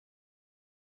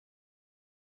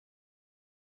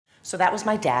So that was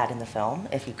my dad in the film,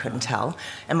 if you couldn't tell.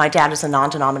 And my dad is a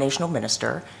non-denominational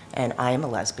minister, and I am a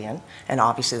lesbian, and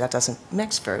obviously that doesn't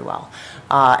mix very well.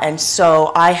 And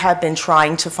so I have been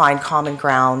trying to find common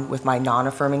ground with my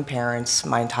non-affirming parents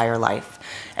my entire life.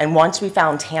 And once we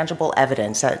found tangible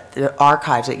evidence at the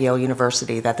archives at Yale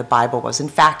University that the Bible was in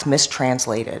fact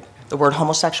mistranslated. The word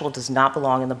homosexual does not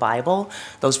belong in the Bible.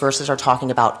 Those verses are talking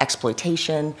about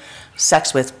exploitation,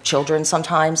 sex with children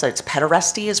sometimes. It's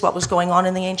pederasty is what was going on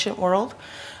in the ancient world.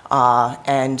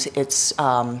 And it's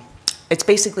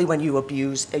basically when you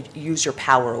use your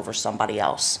power over somebody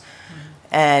else.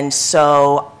 And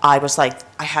so I was like,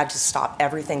 I had to stop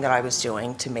everything that I was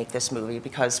doing to make this movie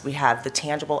because we have the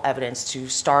tangible evidence to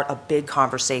start a big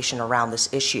conversation around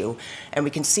this issue. And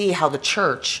we can see how the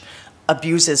church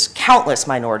abuses countless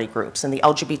minority groups, and the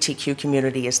LGBTQ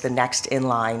community is the next in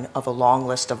line of a long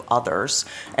list of others.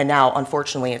 And now,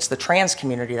 unfortunately, it's the trans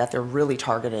community that they're really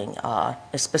targeting,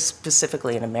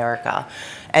 specifically in America.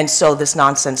 And so this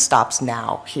nonsense stops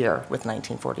now, here, with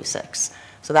 1946.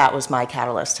 So that was my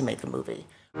catalyst to make the movie.